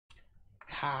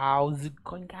How's it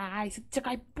going, guys? It's your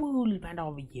guy Poodle Panda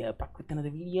over here, back with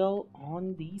another video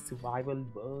on the survival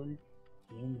world.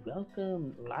 And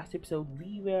welcome. Last episode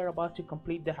we were about to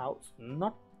complete the house,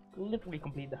 not literally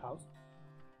complete the house,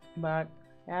 but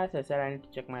as I said, I need to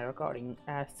check my recording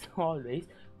as always.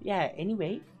 Yeah,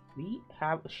 anyway, we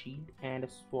have a shield and a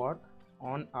sword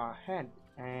on our head,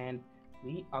 and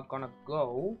we are gonna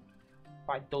go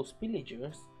fight those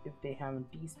villagers if they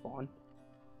haven't despawned.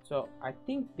 So I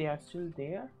think they are still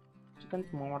there. Chickens,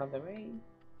 move out of the way.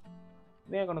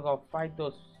 We are gonna go fight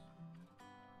those.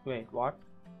 Wait, what?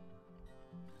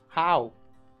 How?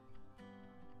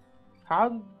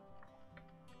 How?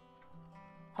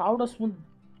 How does one?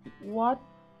 What?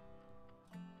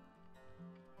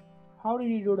 How did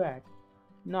he do that?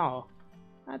 No,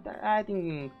 I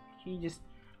think he just.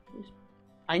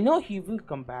 I know he will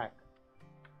come back.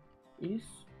 Is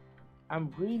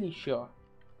I'm really sure.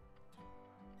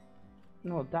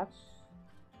 No, that's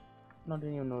not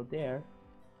even over there.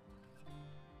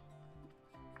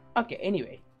 Okay,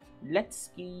 anyway,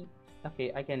 let's keep.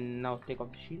 Okay, I can now take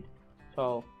off the shield.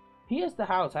 So here's the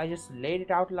house. I just laid it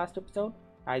out last episode.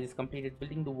 I just completed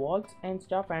building the walls and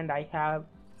stuff, and I have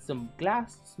some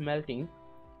glass smelting.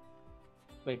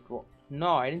 Wait, what?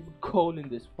 No, I didn't put coal in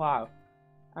this. Wow,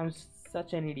 I'm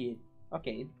such an idiot.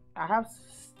 Okay, I have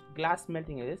glass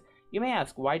smelting in this. You may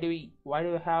ask, why do we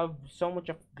have so much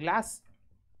of glass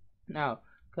now?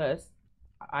 Because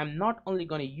I'm not only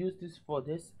gonna use this for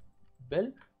this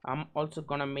build, I'm also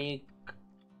gonna make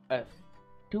a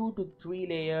 2 to 3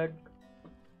 layered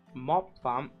mob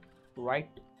farm right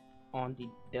on the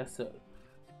desert.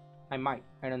 I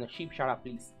don't know. Sheep, shut up,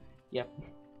 please. Yep.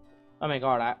 Oh my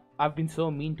god, I've been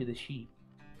so mean to the sheep.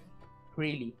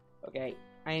 Really. Okay,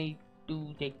 I need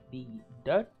to take the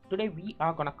dirt. Today we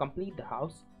are gonna complete the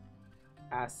house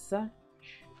as such.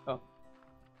 Oh,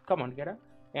 come on, get up.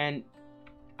 And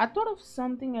I thought of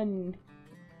something, and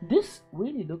this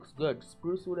really looks good.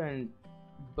 Spruce wood and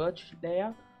birch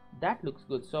layer, that looks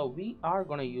good. So we are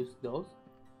gonna use those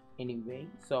anyway.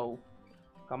 So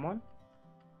come on.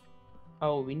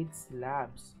 Oh, we need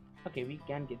slabs. Okay, we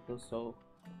can get those, so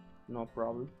no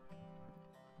problem.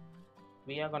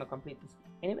 We are gonna complete this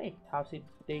anyway. How's it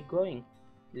day going?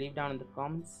 Leave down in the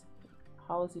comments.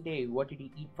 How's the day? What did you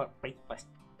eat for breakfast?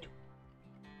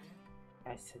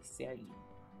 As I said,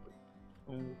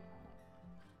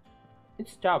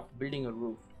 it's tough building a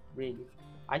roof, really.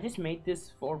 I just made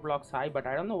this 4 blocks high, but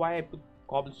I don't know why I put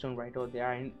cobblestone right over there.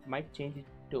 I might change it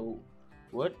to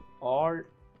wood or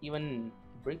even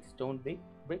bricks, stone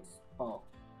bricks. Oh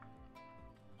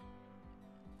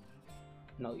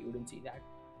no, you didn't see that.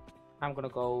 I'm gonna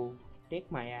go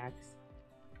take my axe.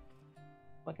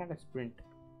 Why can't I sprint?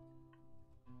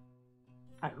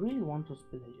 I really want those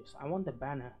villages. I want the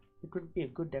banner. It could be a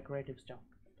good decorative stuff.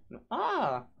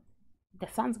 Ah, the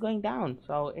sun's going down.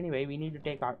 So anyway, we need to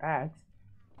take our axe,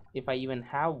 if I even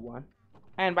have one.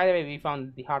 And by the way, we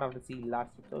found the heart of the sea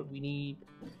last episode. We need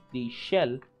the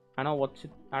shell. I don't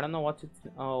know what's it.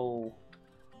 Oh,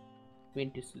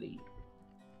 went to sleep.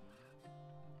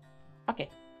 Okay,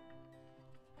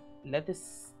 let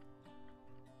this.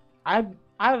 I've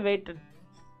waited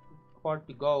for it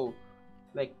to go,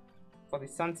 like, for the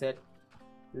sunset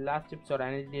last episode,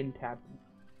 and it didn't happen.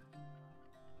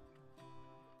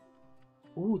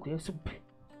 Ooh,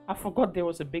 I forgot there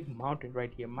was a big mountain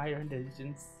right here. My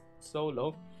intelligence is so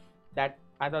low that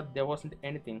I thought there wasn't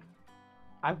anything.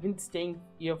 I've been staying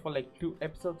here for like 2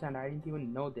 episodes and I didn't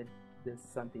even know that there's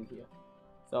something here.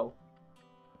 So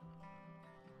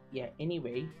yeah,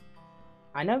 anyway,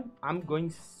 I know I'm going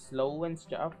slow and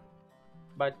stuff,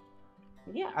 but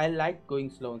yeah, I like going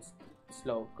slow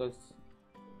because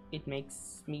it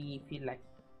makes me feel like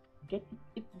it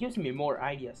gives me more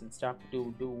ideas and stuff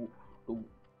to do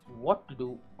what to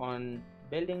do on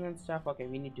building and stuff. Okay,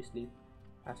 we need to sleep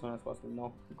as soon as possible.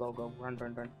 No, go, run.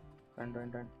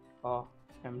 Oh,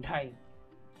 I'm dying.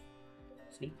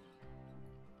 Sleep.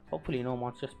 Hopefully no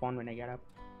monsters spawn when I get up.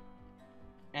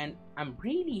 And I'm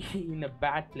really in a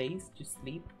bad place to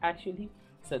sleep actually,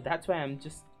 so that's why I'm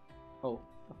just. Oh,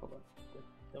 I forgot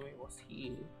the way was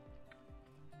here.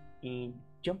 And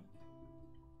jump.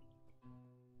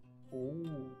 Oh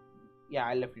yeah,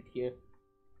 I left it here.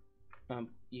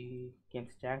 You can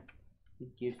stack.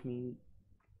 It gives me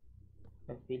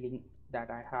a feeling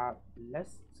that I have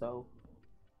less. So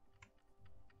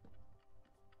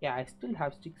yeah, I still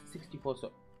have 64.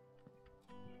 So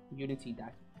you didn't see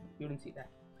that.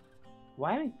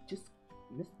 Why am I just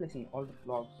misplacing all the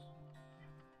blocks?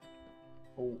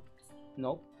 Oh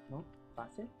no,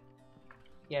 that's it.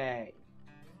 Yay.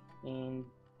 And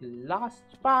the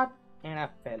last part, and I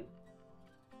fell.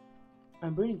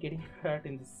 I'm really getting hurt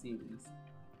in this series.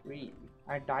 Really.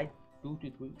 I died two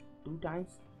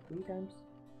times, three times.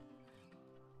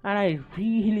 And I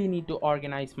really need to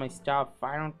organize my stuff.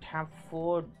 I don't have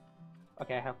food.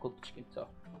 Okay, I have cooked chicken, so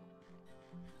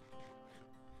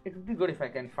it would be good if I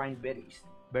can find berries.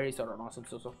 Berries are an awesome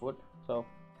source of food. So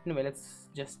anyway, let's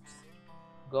just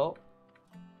go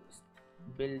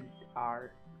build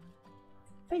our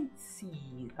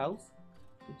fancy house,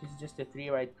 which is just a 3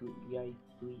 by 3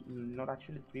 not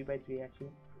actually 3 by 3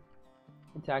 actually.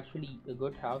 It's actually a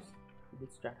good house, a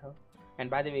good start house. And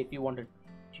by the way, if you want a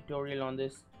tutorial on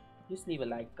this, just leave a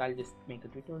like. I'll just make a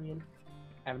tutorial.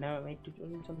 I've never made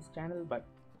tutorials on this channel, but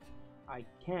I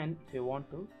can if you want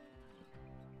to.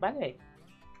 By the way,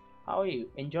 how are you?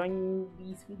 Enjoying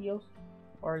these videos?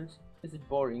 Or is it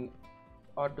boring?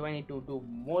 Or do I need to do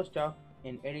more stuff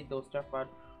and edit those stuff out?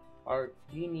 Or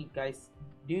do you need guys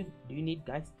do you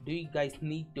guys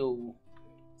need to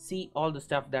see all the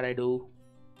stuff that I do,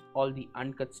 all the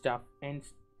uncut stuff and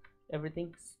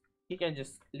everything? You can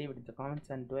just leave it in the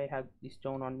comments. And do I have the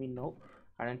stone on me? No,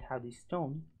 I don't have the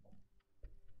stone.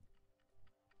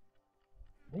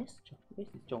 Where's the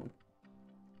stone?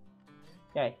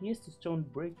 Yeah, here's the stone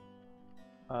brick.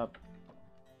 That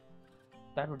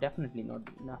would definitely not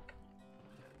be enough.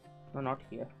 No, not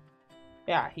here.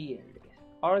 Yeah, here it is.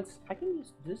 Or else I can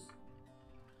use this.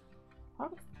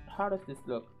 How does this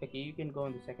look? Okay, you can go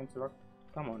in the second slot.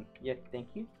 Come on. Yes,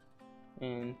 thank you.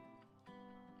 And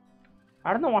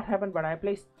I don't know what happened, but I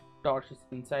placed torches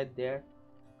inside there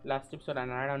last episode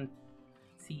and I don't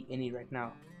see any right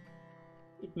now.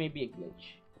 It may be a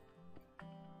glitch.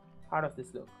 How does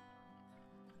this look?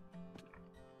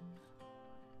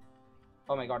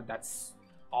 Oh my god, that's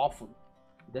awful.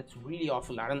 That's really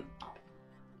awful. I don't.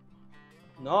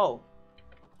 No.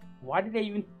 Why did I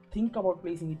even think about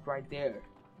placing it right there?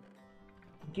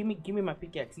 Give me my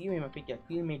pickaxe. Give me my pickaxe.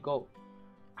 Give me go.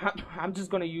 I'm just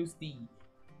gonna use the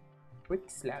brick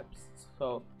slabs.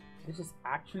 So this is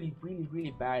actually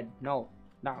really bad. No.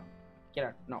 Now get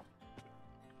out. No.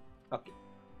 Okay.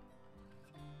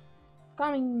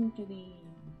 Coming to the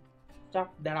stuff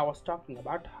that I was talking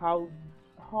about. How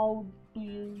do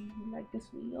you like this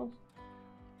videos?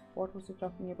 What was I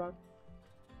talking about?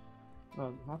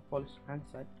 No, not polished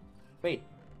andesite. Wait.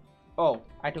 Oh,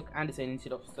 I took andesite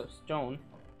instead of stone.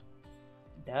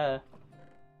 Duh.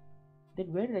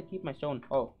 Then where did I keep my stone?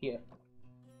 Oh, here.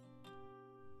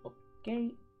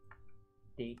 Okay.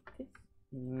 Take this.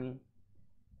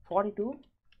 42.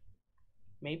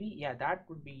 Maybe. Yeah, that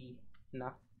would be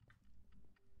enough.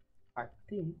 I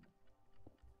think.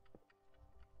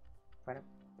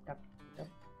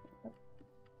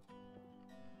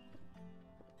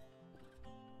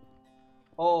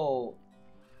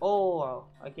 Oh,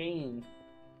 again.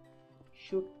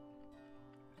 Shoot.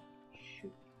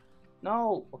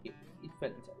 No. Okay, it fell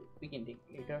inside. We can take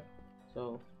it later.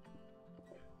 So,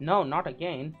 no, not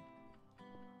again.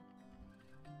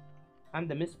 I'm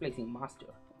the misplacing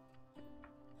master.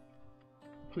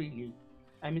 Really,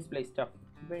 I misplace stuff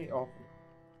very often.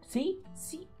 See,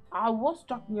 I was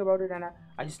talking about it and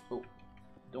I just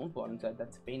don't fall inside.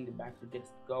 That's a pain in the back to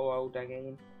just go out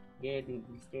again, get in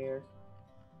the stairs.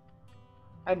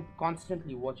 I'm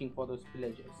constantly watching for those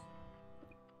villagers.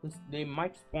 They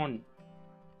might spawn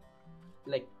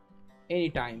like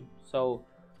anytime, so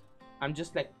I'm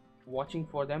just like watching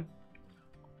for them.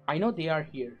 I know they are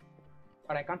here,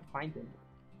 but I can't find them.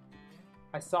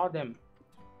 I saw them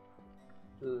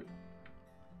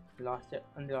last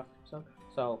episode.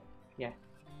 So yeah,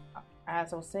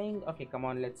 as I was saying, okay, come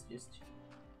on, let's just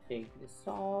take this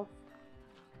off.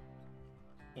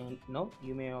 And no,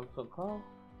 you may also go.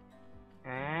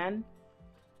 And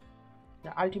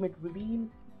the ultimate reveal,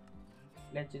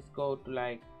 let's just go to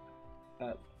like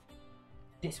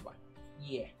this one.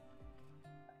 Yeah.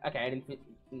 Okay, I didn't.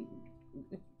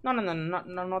 No,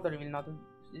 not the reveal. Not the.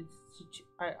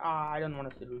 I don't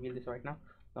want to reveal this right now.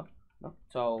 No.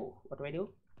 So what do I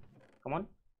do? Come on.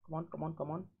 Do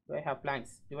I have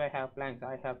planks? I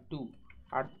have 2.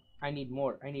 I need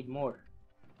more.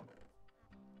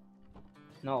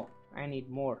 No, I need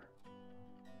more.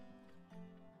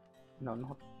 No,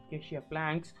 not acacia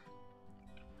planks.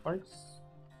 Or else,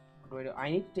 what do I do?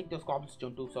 I need to take those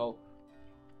cobblestone too. So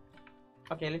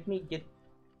okay, let me get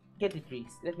the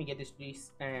trees. Let me get these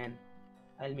trees and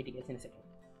I'll meet you guys in a second.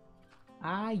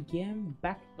 I am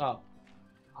back. Oh,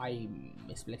 I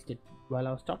misplaced it while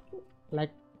I was talking.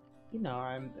 Like,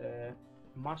 I'm the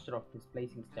master of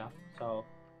misplacing stuff. So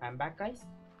I'm back, guys,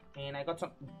 and I got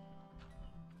some.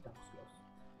 That was close.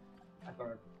 I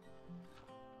got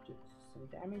just some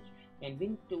damage, and we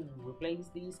need to replace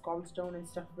these cobblestone and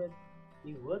stuff with.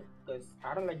 You would, because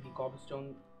I don't like the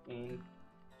cobblestone, and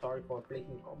sorry for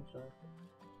placing cobblestone.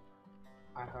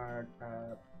 I heard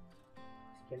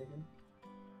skeleton.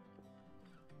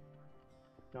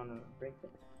 No, no, no, break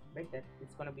that. Break that.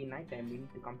 It's gonna be nighttime. We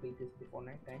need to complete this before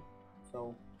nighttime.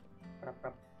 So,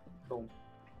 boom.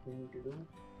 We need to do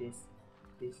this,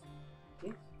 this,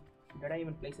 this. Did I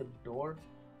even place a door?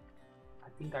 I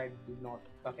think I did not.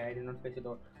 Okay, I did not place a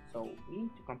door. So we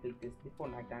need to complete this before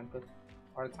nighttime, because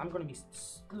or else I'm gonna be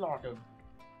slaughtered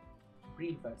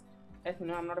real fast. As you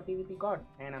know, I'm not a PvP god,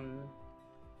 and I'm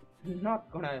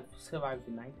not gonna survive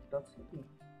the night without sleeping.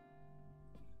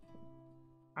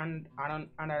 And I don't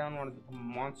want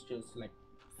monsters like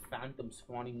phantoms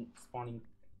spawning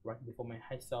right before my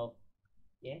eyes. So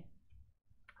yeah,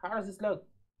 how does this look?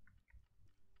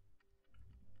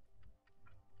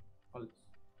 Oh,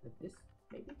 like this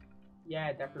maybe.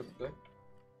 Yeah, that looks good.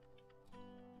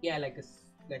 Yeah, like this,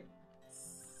 like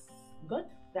good.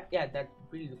 That, yeah, that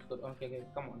really looks good. Okay, okay,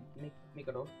 come on, make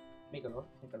a door, make a door,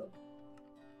 make a door.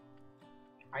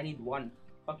 I need one.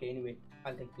 Okay, anyway,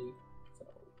 I'll take three. So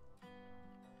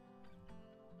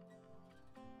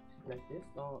like this.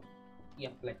 Oh, yeah,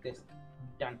 like this.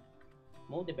 Done.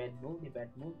 Move the bed. Move the bed.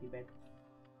 Move the bed.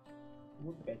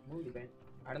 Move the bed. Move the bed.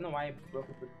 I don't know why I broke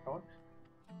it with torch.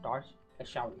 Torch, a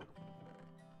shovel.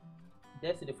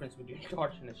 There's the difference between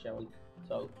torch and a shovel.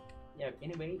 So yeah.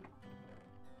 Anyway,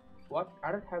 what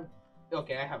I don't have.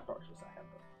 Okay, I have torches. I have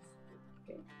torches.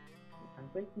 Okay. I'm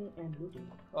breaking and looting.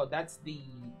 Oh, that's the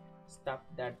stuff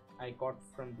that I got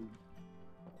from the.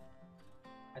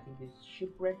 I think this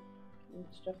shipwreck and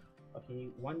stuff. Okay,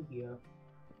 one here,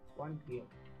 one here.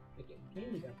 Okay,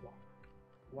 give me that one.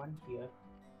 One here,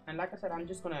 and like I said, I'm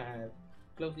just gonna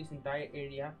close this entire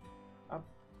area up.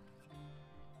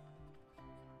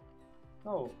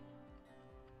 Oh,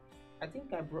 I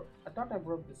think I broke. I thought I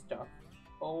broke the stuff.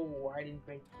 Oh, I didn't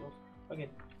break those. Okay,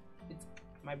 it's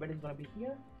my bed is gonna be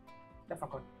here. I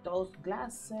forgot those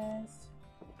glasses.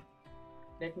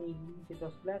 Let me get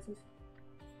those glasses.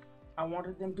 I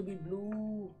wanted them to be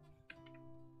blue.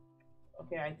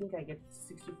 Okay, I think I get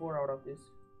 64 out of this.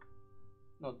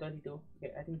 No, 32.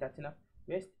 Okay, I think that's enough.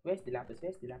 Where's the lapis?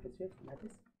 Where's the lapis? Where's the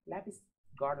lapis? Lapis.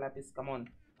 God, lapis. Come on.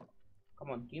 Come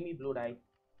on. Give me blue dye.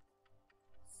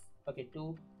 Okay,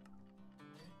 2.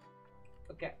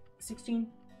 Okay, 16.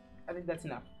 I think that's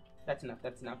enough. That's enough.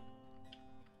 That's enough.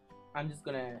 I'm just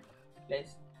gonna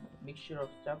place mixture of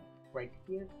stuff right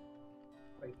here.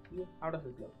 Right here. How does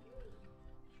it look?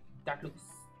 That looks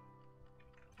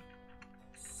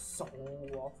so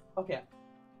off. Okay,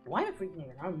 why am I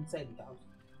freaking around inside the house?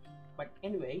 But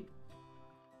anyway,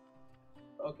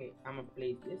 okay, I'm gonna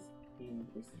place this and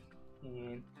this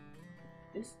and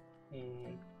this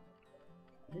and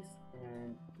this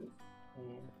and this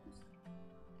and this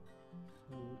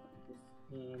and this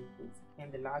and this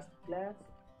and the last glass.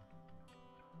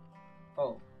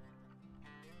 Oh,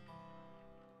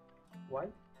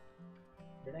 white.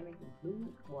 Did I make it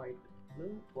blue, white,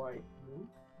 blue, white, blue,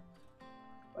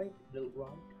 white, blue, white,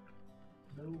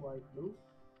 blue, white, blue?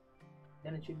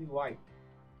 Then it should be white.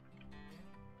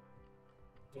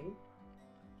 Okay.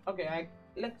 Okay,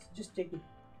 let's just take it.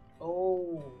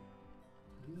 Oh,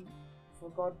 we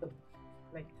forgot the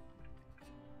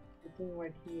thing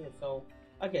right here. So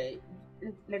okay,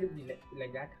 let it be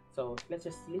like that. So let's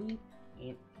just sleep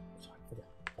and sorry for the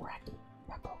cracking.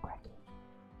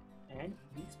 And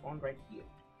we spawn right here.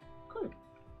 Good.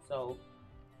 So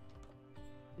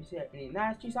is there any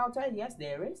nasties outside? Yes,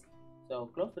 there is. So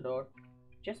close the door.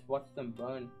 Just watch them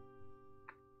burn.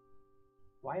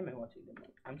 Why am I watching them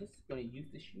burn? I'm just gonna use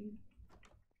the shield.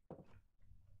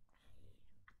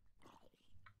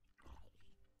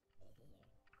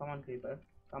 Come on, creeper.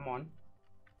 Come on.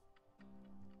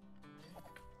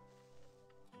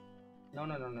 No.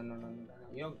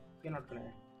 You're not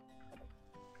gonna.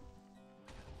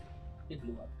 It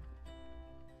blew up.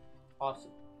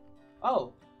 Awesome.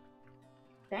 Oh,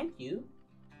 thank you.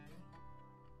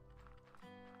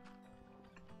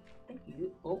 Thank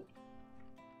you. Oh,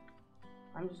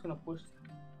 I'm just gonna push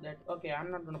that. Okay,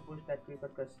 I'm not gonna push that creeper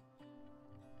because.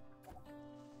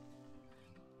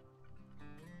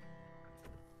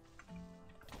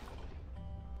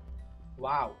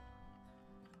 Wow.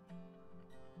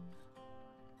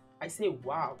 I say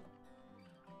wow.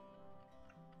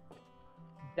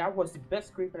 That was the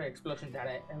best creeper explosion that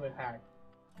I ever had.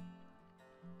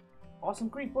 Awesome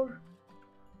creeper.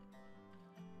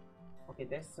 Okay,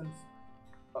 there's some.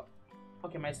 Oh,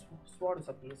 okay, my sword is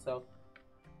up here. So,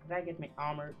 did I get my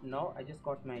armor? No, I just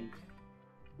got my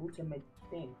boots and my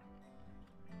thing.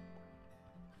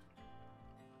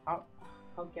 How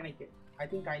can I get? I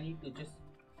think I need to just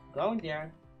go in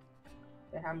there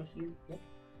I have my shield. Yep,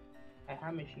 I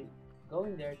have my shield. Go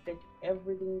in there, take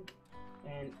everything,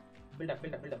 and build up,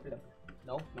 build up, build up, build up.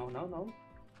 No, no, no, no.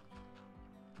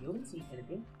 You will see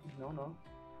anything. No, no,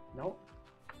 no.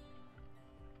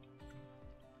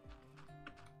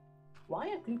 Why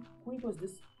a creep was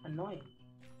this annoying?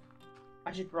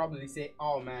 I should probably say,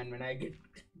 oh man, when I get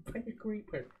by a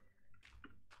creeper.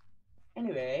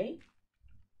 Anyway,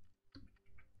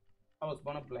 I was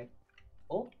one of like,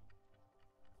 oh,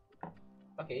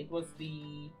 okay, it was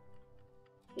the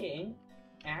thing,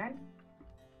 and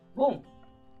boom,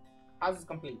 house is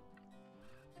complete.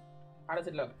 How does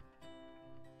it look?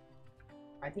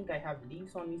 I think I have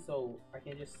leaves on me, so I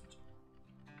can just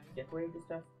decorate the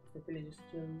stuff. The villagers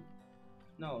still,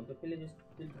 no, the villagers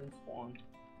still didn't spawn.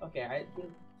 Okay, I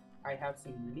think I have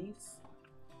some leaves.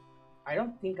 I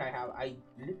don't think I have. I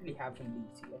literally have some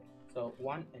leaves here. So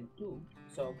 1 and 2.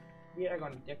 So we are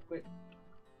gonna decorate.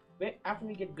 Wait, after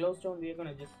we get glowstone, we are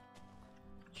gonna just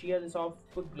shear this off,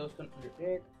 put glowstone under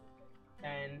it,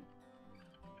 and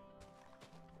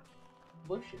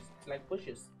bushes. It's like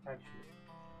bushes actually,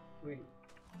 really.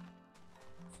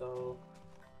 So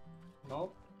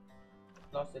no,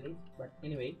 lost the leaf. But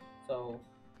anyway, so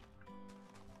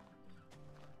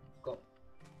go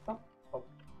up, up,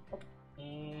 up,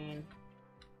 and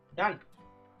done.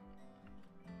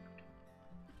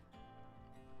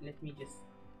 Let me just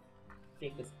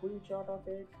take a screenshot of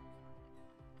it,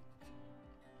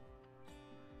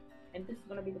 and this is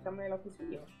gonna be the thumbnail of this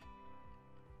video.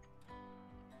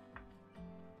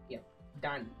 Yeah,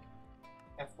 done.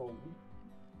 FOV.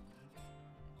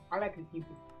 I like to keep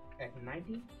it at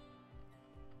 90.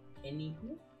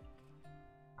 Anywho,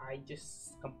 I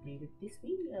just completed this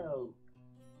video.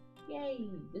 Yay!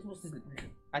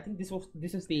 I think this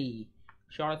is the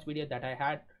shortest video that I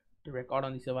had to record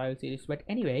on the survival series. But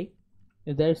anyway,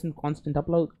 if there isn't constant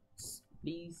uploads,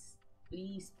 please,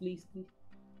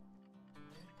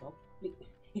 no, please.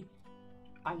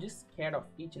 I'm just scared of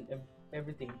each and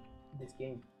everything in this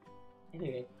game.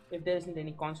 Anyway, if there isn't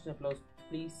any constant uploads,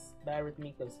 please bear with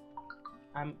me, because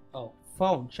I'm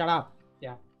phone, shut up.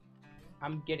 Yeah,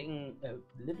 I'm getting a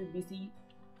little busy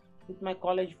with my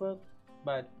college work,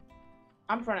 but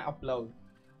I'm trying to upload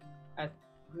as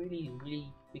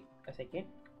really quick as I can.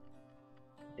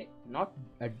 Not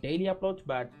a daily upload,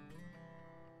 but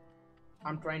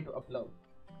I'm trying to upload.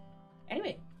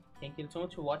 Anyway, thank you so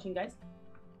much for watching, guys.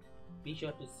 Be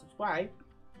sure to subscribe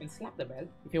and slap the bell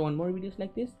if you want more videos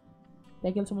like this.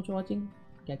 Thank you so much for watching.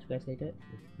 Catch you guys later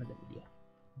with another video.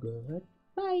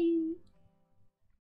 Goodbye.